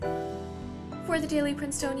For the Daily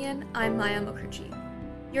Princetonian, I'm Maya Mukherjee.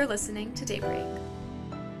 You're listening to Daybreak.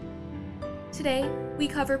 Today, we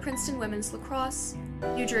cover Princeton women's lacrosse,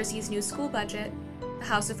 New Jersey's new school budget, the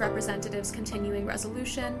House of Representatives' continuing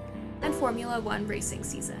resolution, and Formula One racing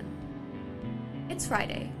season. It's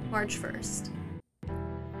Friday, March 1st.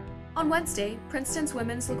 On Wednesday, Princeton's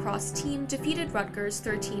women's lacrosse team defeated Rutgers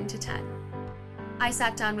 13-10. I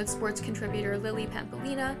sat down with sports contributor Lily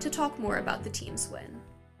Pampolina to talk more about the team's win.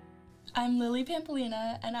 I'm Lily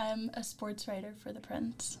Pampolina, and I'm a sports writer for The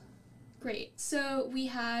Prince. Great. So we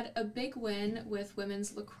had a big win with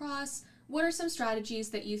women's lacrosse. What are some strategies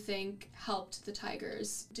that you think helped the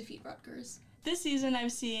Tigers defeat Rutgers? This season,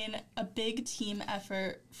 I've seen a big team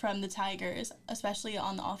effort from the Tigers, especially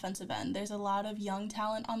on the offensive end. There's a lot of young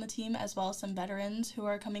talent on the team, as well as some veterans who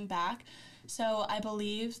are coming back. So I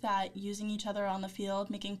believe that using each other on the field,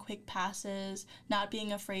 making quick passes, not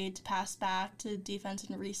being afraid to pass back to defense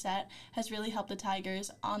and reset has really helped the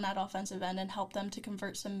Tigers on that offensive end and helped them to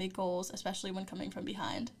convert some big goals, especially when coming from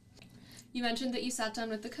behind. You mentioned that you sat down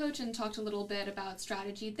with the coach and talked a little bit about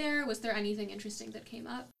strategy there. Was there anything interesting that came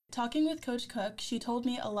up? Talking with Coach Cook, she told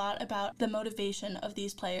me a lot about the motivation of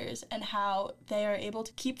these players and how they are able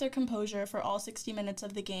to keep their composure for all 60 minutes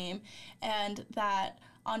of the game, and that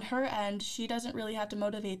on her end, she doesn't really have to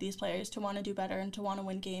motivate these players to want to do better and to want to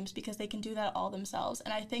win games because they can do that all themselves.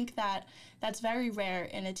 And I think that that's very rare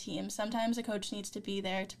in a team. Sometimes a coach needs to be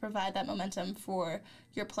there to provide that momentum for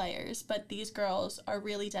your players, but these girls are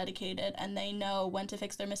really dedicated and they know when to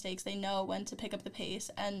fix their mistakes, they know when to pick up the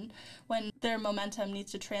pace, and when their momentum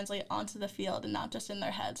needs to translate onto the field and not just in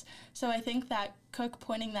their heads. So I think that Cook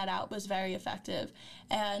pointing that out was very effective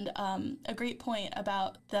and a great point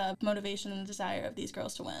about the motivation and desire of these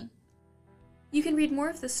girls to win. You can read more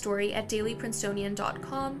of this story at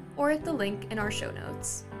dailyprincetonian.com or at the link in our show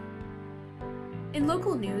notes. In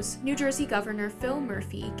local news, New Jersey Governor Phil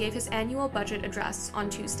Murphy gave his annual budget address on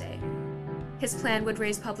Tuesday. His plan would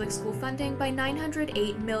raise public school funding by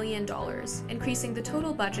 $908 million, increasing the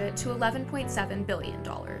total budget to $11.7 billion.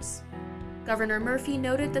 Governor Murphy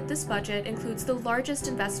noted that this budget includes the largest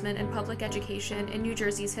investment in public education in New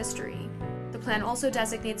Jersey's history. The plan also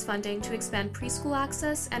designates funding to expand preschool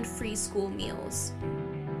access and free school meals.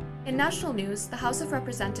 In national news, the House of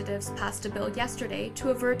Representatives passed a bill yesterday to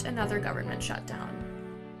avert another government shutdown.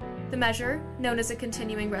 The measure, known as a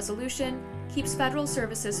continuing resolution, keeps federal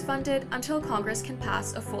services funded until Congress can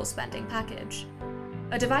pass a full spending package.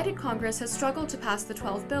 A divided Congress has struggled to pass the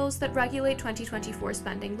 12 bills that regulate 2024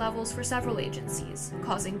 spending levels for several agencies,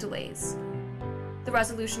 causing delays. The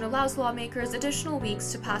resolution allows lawmakers additional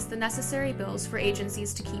weeks to pass the necessary bills for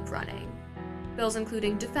agencies to keep running. Bills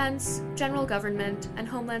including defense, general government, and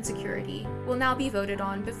homeland security will now be voted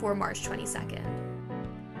on before March 22nd.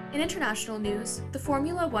 In international news, the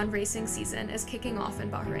Formula One racing season is kicking off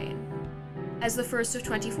in Bahrain. As the first of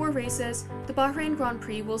 24 races, the Bahrain Grand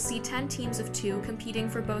Prix will see 10 teams of 2 competing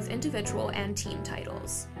for both individual and team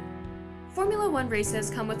titles. Formula One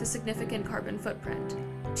races come with a significant carbon footprint.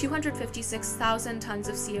 256,000 tons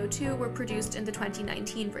of CO2 were produced in the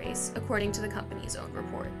 2019 race, according to the company's own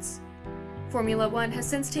reports. Formula One has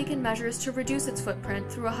since taken measures to reduce its footprint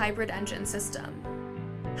through a hybrid engine system.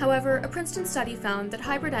 However, a Princeton study found that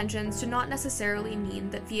hybrid engines do not necessarily mean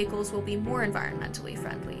that vehicles will be more environmentally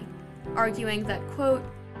friendly, arguing that, quote,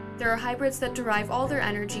 there are hybrids that derive all their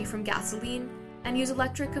energy from gasoline and use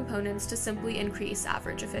electric components to simply increase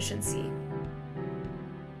average efficiency.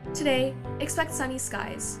 Today, expect sunny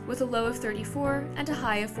skies with a low of 34 and a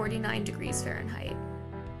high of 49 degrees Fahrenheit.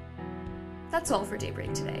 That's all for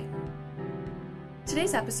Daybreak today.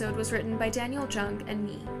 Today's episode was written by Daniel Jung and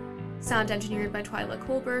me, sound engineered by Twyla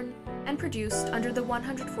Colburn, and produced under the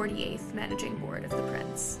 148th Managing Board of The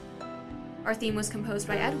Prince. Our theme was composed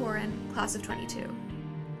by Ed Warren, class of 22.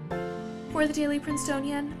 For the Daily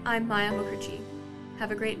Princetonian, I'm Maya Mukherjee.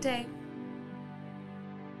 Have a great day.